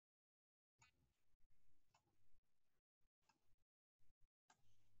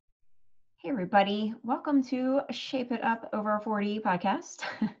Hey, everybody. Welcome to Shape It Up Over 40 podcast.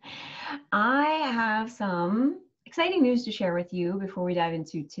 I have some exciting news to share with you before we dive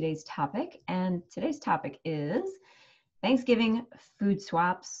into today's topic. And today's topic is Thanksgiving food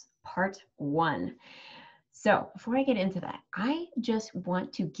swaps, part one. So, before I get into that, I just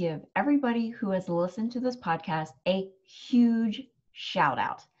want to give everybody who has listened to this podcast a huge shout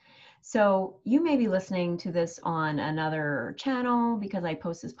out. So you may be listening to this on another channel because I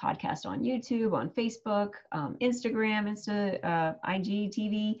post this podcast on YouTube, on Facebook, Instagram,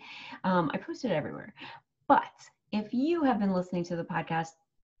 IGTV. I post it everywhere. But if you have been listening to the podcast,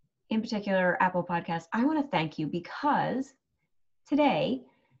 in particular Apple Podcasts, I want to thank you because today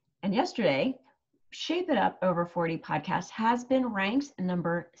and yesterday, Shape It Up Over 40 podcast has been ranked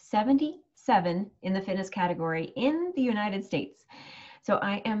number 77 in the fitness category in the United States. So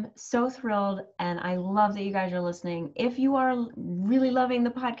I am so thrilled and I love that you guys are listening. If you are really loving the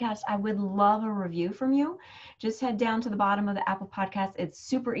podcast, I would love a review from you. Just head down to the bottom of the Apple Podcast. It's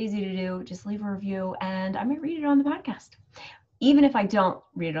super easy to do. Just leave a review and I might read it on the podcast. Even if I don't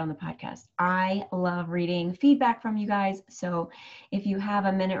read it on the podcast, I love reading feedback from you guys. So if you have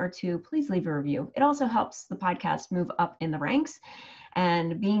a minute or two, please leave a review. It also helps the podcast move up in the ranks.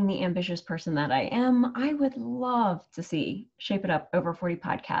 And being the ambitious person that I am, I would love to see Shape It Up Over 40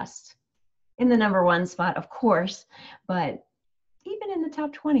 podcasts in the number one spot, of course, but even in the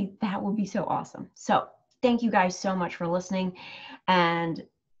top 20, that would be so awesome. So thank you guys so much for listening and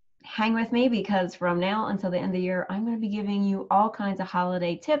hang with me because from now until the end of the year, I'm going to be giving you all kinds of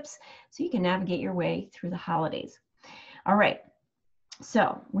holiday tips so you can navigate your way through the holidays. All right.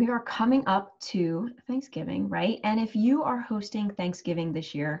 So we are coming up to Thanksgiving, right? And if you are hosting Thanksgiving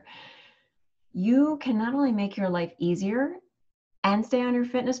this year, you can not only make your life easier and stay on your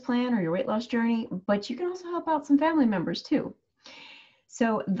fitness plan or your weight loss journey, but you can also help out some family members too.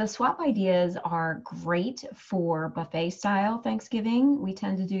 So the swap ideas are great for buffet style Thanksgiving. We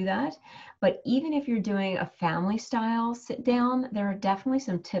tend to do that. But even if you're doing a family style sit down, there are definitely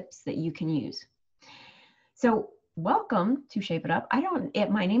some tips that you can use. So welcome to Shape It Up.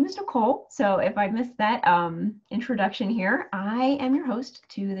 My name is Nicole. So if I missed that introduction here, I am your host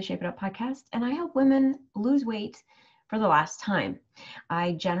to the Shape It Up podcast, and I help women lose weight for the last time.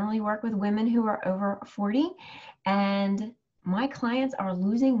 I generally work with women who are over 40, and my clients are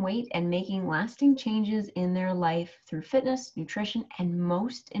losing weight and making lasting changes in their life through fitness, nutrition, and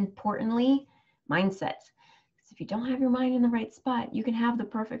most importantly, mindset. If you don't have your mind in the right spot, you can have the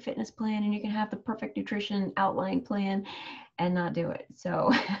perfect fitness plan and you can have the perfect nutrition outline plan and not do it.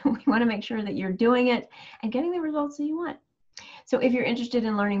 So we want to make sure that you're doing it and getting the results that you want. So if you're interested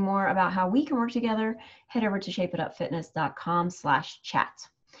in learning more about how we can work together, head over to shapeitupfitness.com/chat.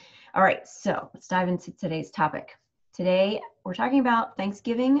 All right, so let's dive into today's topic. Today, we're talking about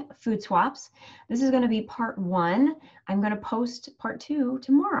Thanksgiving food swaps. This is going to be part one. I'm going to post part two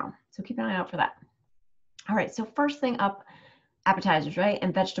tomorrow. So keep an eye out for that. All right, so first thing up, appetizers, right?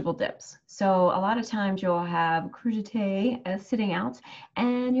 And vegetable dips. So a lot of times you'll have crudité sitting out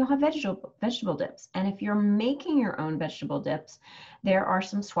and you'll have vegetable dips. And if you're making your own vegetable dips, there are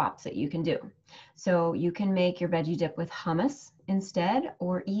some swaps that you can do. So you can make your veggie dip with hummus instead,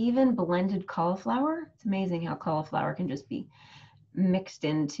 or even blended cauliflower. It's amazing how cauliflower can just be mixed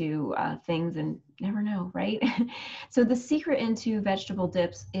into things and never know, right? So the secret into vegetable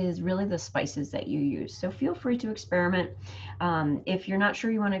dips is really the spices that you use. So feel free to experiment. If you're not sure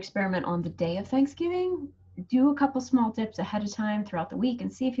you want to experiment on the day of Thanksgiving, do a couple small dips ahead of time throughout the week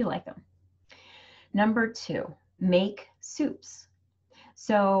and see if you like them. Number two, make soups.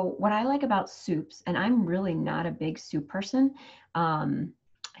 So what I like about soups, and I'm really not a big soup person,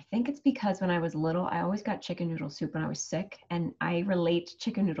 I think it's because when I was little, I always got chicken noodle soup when I was sick, and I relate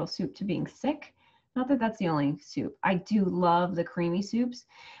chicken noodle soup to being sick. Not that that's the only soup. I do love the creamy soups,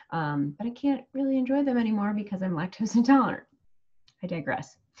 but I can't really enjoy them anymore because I'm lactose intolerant. I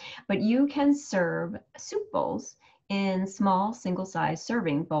digress. But you can serve soup bowls in small single-size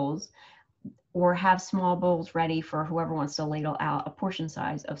serving bowls or have small bowls ready for whoever wants to ladle out a portion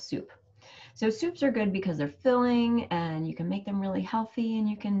size of soup. So soups are good because they're filling and you can make them really healthy and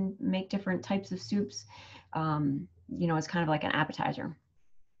you can make different types of soups. It's kind of like an appetizer.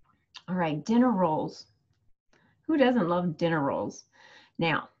 All right, dinner rolls. Who doesn't love dinner rolls?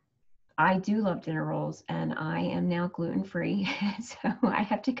 Now, I do love dinner rolls and I am now gluten-free. So I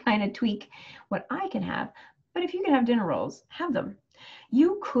have to kind of tweak what I can have. But if you can have dinner rolls, have them.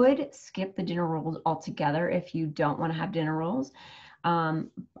 You could skip the dinner rolls altogether if you don't want to have dinner rolls.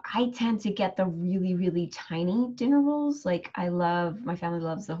 I tend to get the really, really tiny dinner rolls. Like my family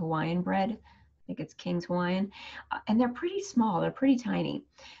loves the Hawaiian bread. think it's King's Hawaiian, and they're pretty small. They're pretty tiny.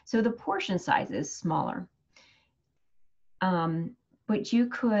 So the portion size is smaller. But you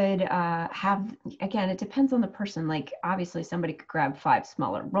could have, again, it depends on the person. Like obviously somebody could grab 5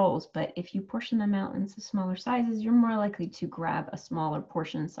 smaller rolls, but if you portion them out into smaller sizes, you're more likely to grab a smaller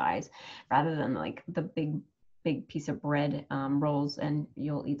portion size rather than like the big piece of bread rolls, and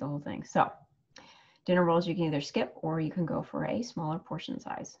you'll eat the whole thing. So dinner rolls you can either skip or you can go for a smaller portion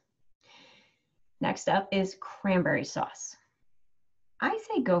size. Next up is cranberry sauce. I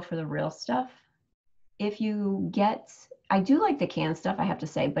say go for the real stuff. If you get, I do like the canned stuff, I have to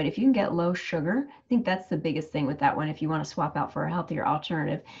say, but if you can get low sugar, I think that's the biggest thing with that one. If you want to swap out for a healthier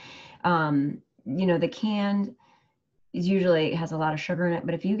alternative, the canned is usually has a lot of sugar in it,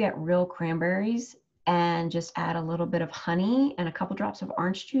 but if you get real cranberries and just add a little bit of honey and a couple drops of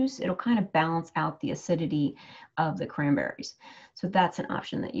orange juice, it'll kind of balance out the acidity of the cranberries. So that's an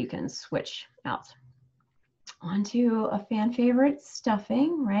option that you can switch out. Onto a fan favorite,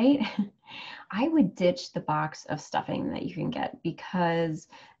 stuffing, right? I would ditch the box of stuffing that you can get because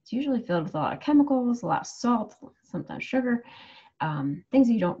it's usually filled with a lot of chemicals, a lot of salt, sometimes sugar, things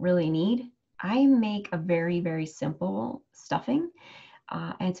you don't really need. I make a very, very simple stuffing,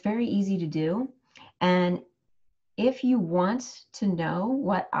 and it's very easy to do. And if you want to know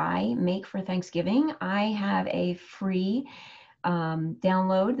what I make for Thanksgiving, I have a free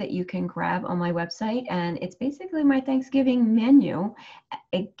download that you can grab on my website, and it's basically my Thanksgiving menu.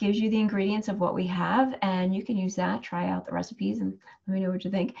 It gives you the ingredients of what we have, and you can use that, try out the recipes, and let me know what you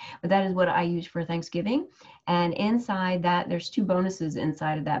think. But that is what I use for Thanksgiving, and inside that there's 2 bonuses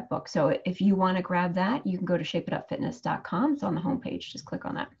inside of that book. So if you want to grab that, you can go to shapeitupfitness.com. It's on the homepage. Just click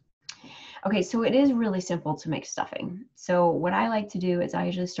on that. Okay, so it is really simple to make stuffing. So what I like to do is I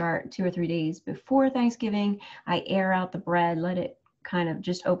usually start 2 or 3 days before Thanksgiving. I air out the bread, let it kind of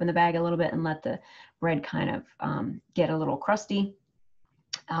just open the bag a little bit and let the bread kind of get a little crusty.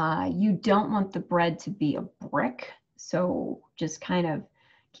 You don't want the bread to be a brick, so just kind of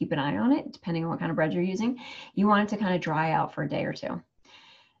keep an eye on it, depending on what kind of bread you're using. You want it to kind of dry out for a day or 2.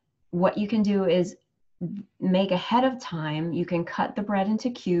 What you can do is make ahead of time. You can cut the bread into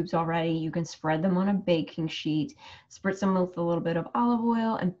cubes already. You can spread them on a baking sheet, spritz them with a little bit of olive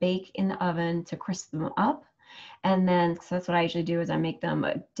oil, and bake in the oven to crisp them up. And then, so that's what I usually do, is I make them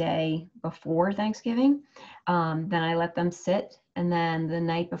a day before Thanksgiving. Then I let them sit. And then the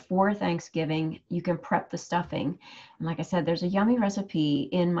night before Thanksgiving, you can prep the stuffing. And like I said, there's a yummy recipe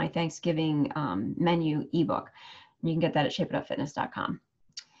in my Thanksgiving menu ebook. You can get that at shapeitupfitness.com.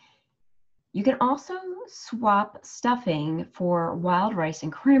 You can also swap stuffing for wild rice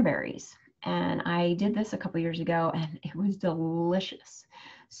and cranberries. And I did this a couple years ago and it was delicious.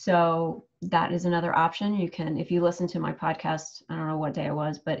 So that is another option. You can, if you listen to my podcast, I don't know what day it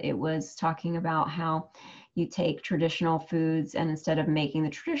was, but it was talking about how you take traditional foods and instead of making the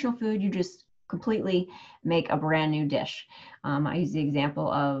traditional food, you just completely make a brand new dish. I use the example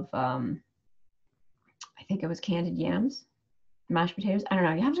of, I think it was candied yams, mashed potatoes. I don't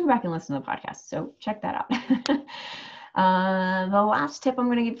know. You have to go back and listen to the podcast. So check that out. The last tip I'm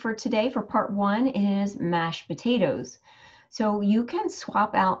going to give for today for part 1 is mashed potatoes. So you can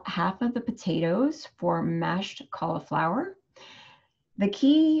swap out half of the potatoes for mashed cauliflower. The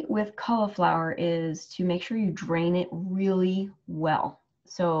key with cauliflower is to make sure you drain it really well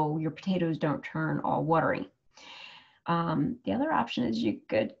so your potatoes don't turn all watery. The other option is you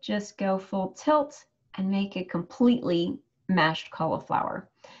could just go full tilt and make it completely mashed cauliflower.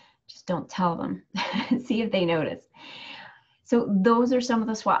 Just don't tell them. See if they notice. So those are some of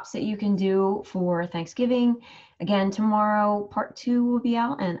the swaps that you can do for Thanksgiving. Again, tomorrow part 2 will be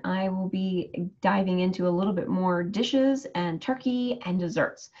out and I will be diving into a little bit more dishes and turkey and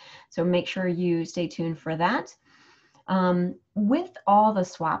desserts. So make sure you stay tuned for that. With all the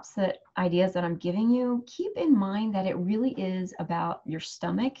swaps, ideas that I'm giving you, keep in mind that it really is about your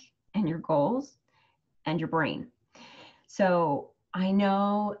stomach and your goals and your brain. So I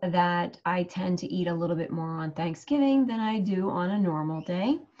know that I tend to eat a little bit more on Thanksgiving than I do on a normal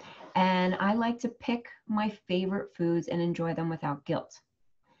day. And I like to pick my favorite foods and enjoy them without guilt.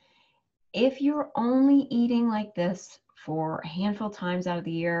 If you're only eating like this for a handful of times out of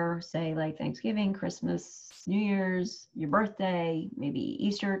the year, say like Thanksgiving, Christmas, New Year's, your birthday, maybe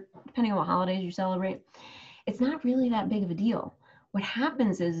Easter, depending on what holidays you celebrate, it's not really that big of a deal. What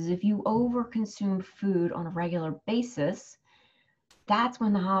happens is if you overconsume food on a regular basis, that's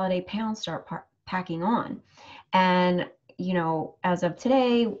when the holiday pounds start packing on. And, you know, as of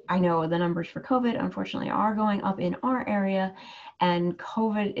today, I know the numbers for COVID, unfortunately, are going up in our area. And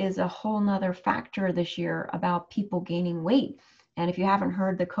COVID is a whole nother factor this year about people gaining weight. And if you haven't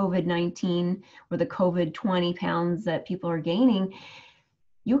heard the COVID-19 or the COVID 20 pounds that people are gaining,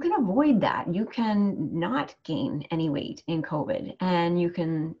 you can avoid that. You can not gain any weight in COVID, and you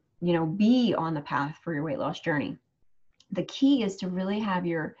can, be on the path for your weight loss journey. The key is to really have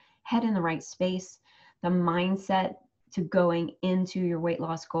your head in the right space, the mindset to going into your weight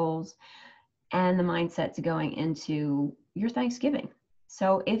loss goals, and the mindset to going into your Thanksgiving.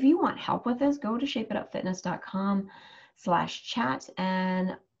 So if you want help with this, go to shapeitupfitness.com/chat,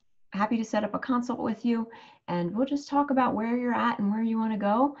 and happy to set up a consult with you, and we'll just talk about where you're at and where you want to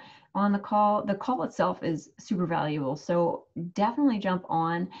go on the call. The call itself is super valuable, so definitely jump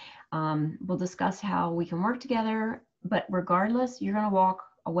on. We'll discuss how we can work together, but regardless, you're going to walk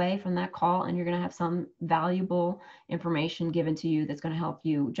away from that call and you're going to have some valuable information given to you that's going to help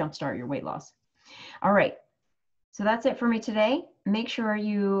you jumpstart your weight loss. All right. So that's it for me today. Make sure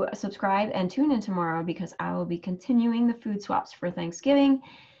you subscribe and tune in tomorrow, because I will be continuing the food swaps for Thanksgiving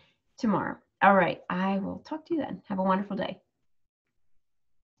tomorrow. All right. I will talk to you then. Have a wonderful day.